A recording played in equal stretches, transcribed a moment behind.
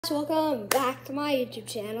Welcome back to my YouTube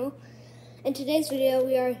channel. In today's video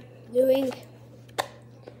we are doing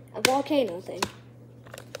a volcano thing.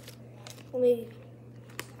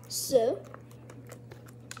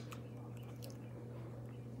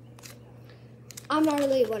 I'm not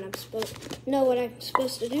really what I'm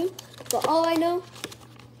supposed to do, but all I know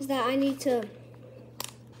is that I need to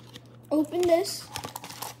open this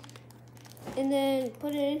and then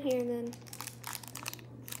put it in here, and then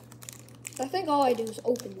I think all I do is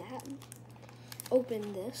open that.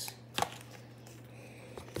 Open this.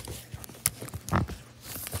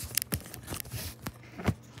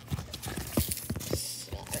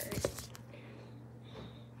 Sorry.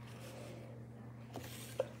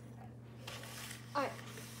 Alright.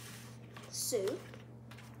 So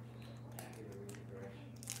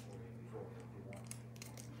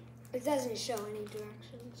it doesn't show any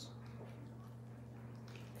directions.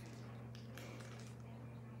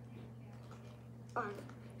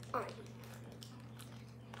 Alright.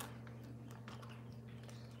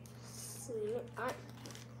 So,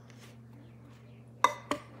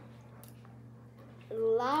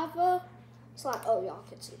 lava slide. Oh, y'all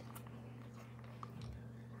can see that.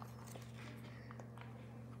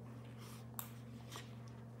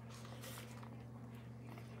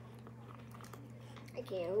 I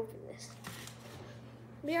can't open this.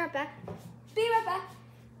 Be right back. Be right back.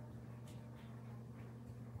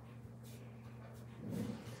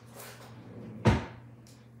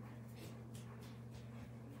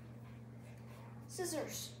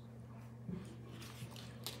 Scissors.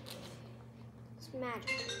 It's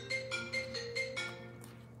magic.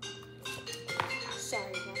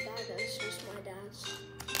 Sorry about that, that's just my dad's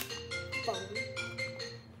phone.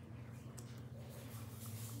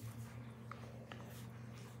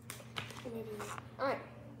 Maybe not. Alright.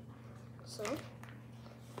 So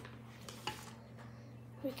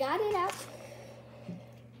we got it out.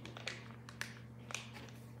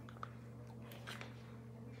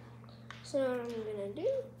 So what I'm gonna do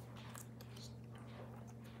is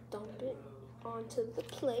dump it onto the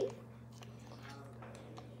plate.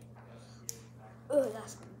 Oh,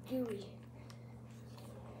 that's gooey.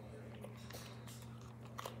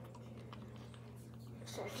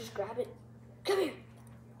 So I just grab it. Come here.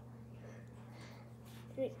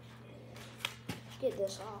 Get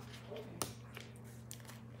this off.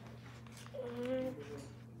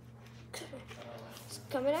 It's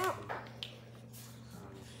coming out.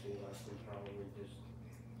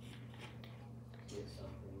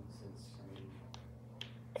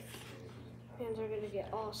 Hands are gonna get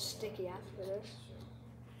all sticky after this.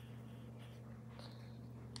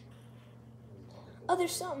 Oh,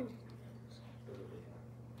 there's something.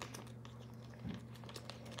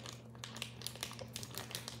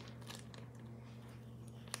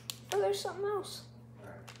 Oh, there's something else.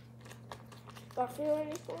 Do I feel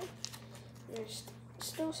anything? There's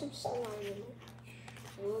still some slime in it.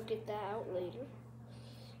 We'll get that out later.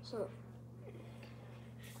 So,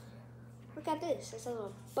 look at this. It's a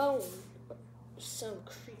little bone. Some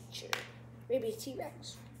creature. Maybe a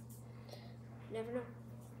T-Rex. Never know.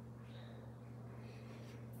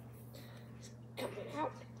 It's coming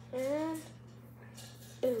out. And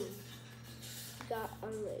boom. Got a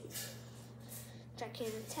leg. Which I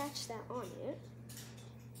can't attach that on yet.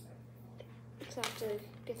 So I have to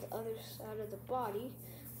get the other side of the body,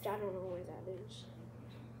 which I don't know where that is.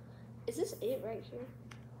 Is this it right here?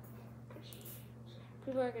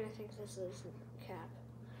 People are gonna think this is a cap.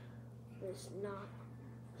 It's not.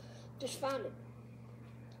 Just found it.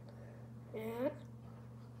 And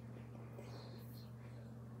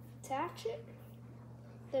attach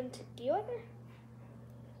them together.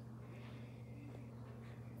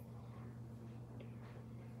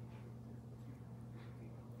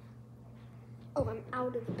 Oh, I'm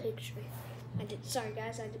out of the picture. Sorry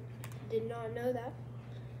guys, I did not know that.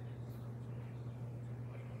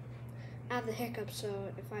 I have the hiccups,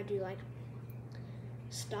 so if I do like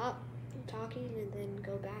stop talking and then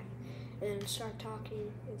go back and start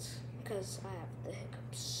talking, it's because I have the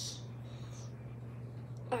hiccups.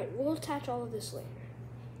 Alright, we'll attach all of this later.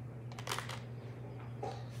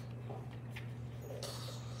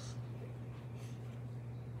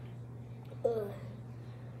 Ugh.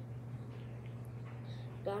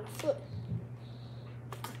 Got a foot.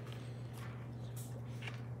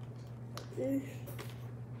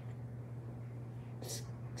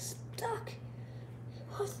 Stuck.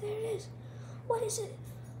 Oh, there it is. What is it?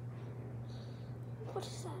 What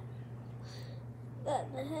is that? That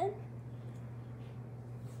the head?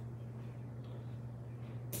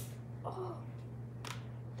 Oh.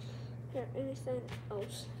 Is there anything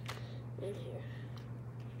else in here?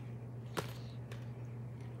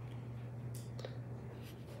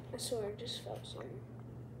 swear I just felt something.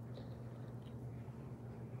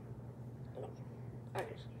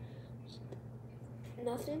 Alright.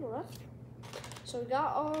 Nothing left. So we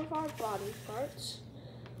got all of our body parts.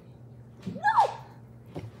 No!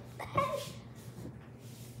 Hey!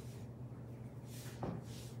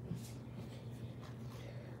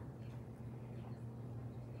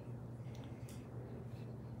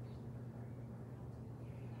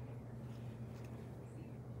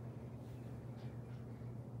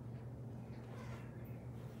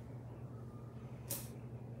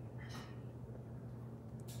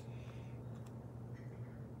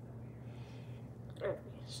 Alright,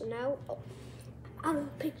 so now out of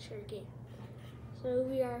the picture again. So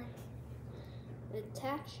we are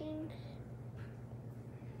attaching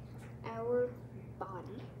our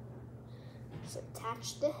body. Let's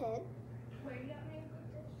attach the head. Where you got me to put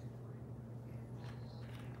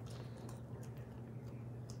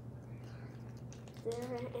this? Is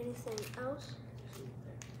there anything else?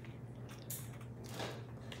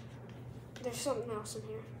 There's something else in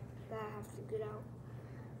here that I have to get out.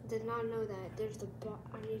 Did not know that. There's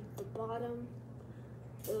I need the bottom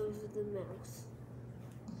of the mouth.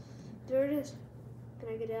 There it is. Can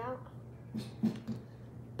I get it out?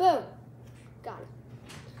 Boom! Got it.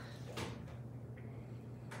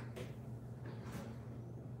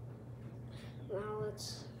 Now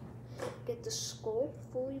let's get the skull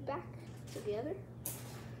fully back together.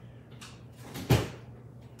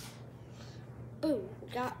 Boom!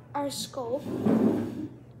 Got our skull.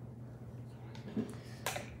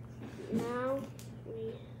 Now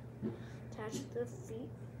we attach the feet.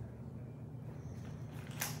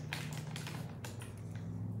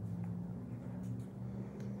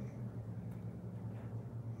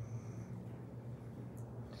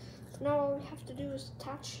 Now all we have to do is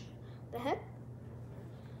attach the head.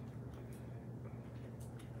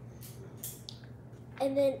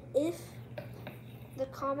 And then if the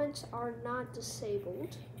comments are not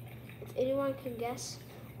disabled, if anyone can guess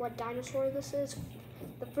what dinosaur this is,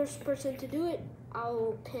 the first person to do it, I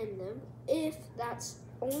will pin them. If that's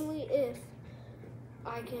only if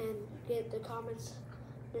I can get the comments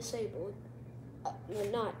disabled. No,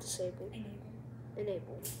 not disabled.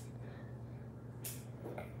 Enabled.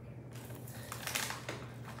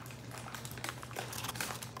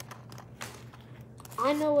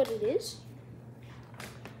 I know what it is.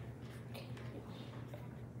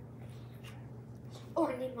 Oh,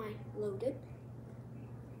 I need mine loaded.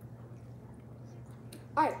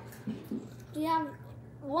 Alright, we have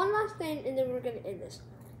one last thing and then we're going to end this.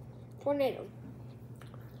 Tornado.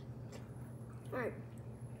 Alright.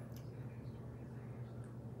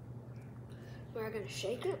 We're going to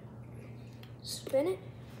shake it, spin it.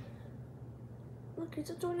 Look, it's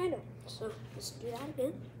a tornado. So let's do that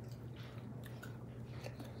again.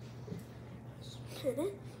 Spin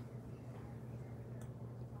it.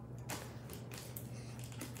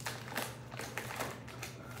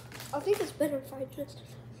 I think it's better if I just...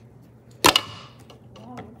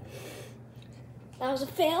 That was a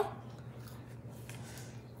fail.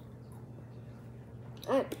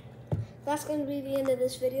 Alright, that's going to be the end of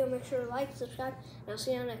this video. Make sure to like, subscribe, and I'll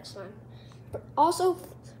see you next time. Also,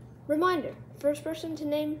 reminder, first person to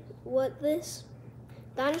name what this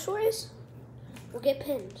dinosaur is will get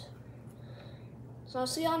pinned. So I'll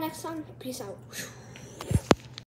see y'all next time. Peace out.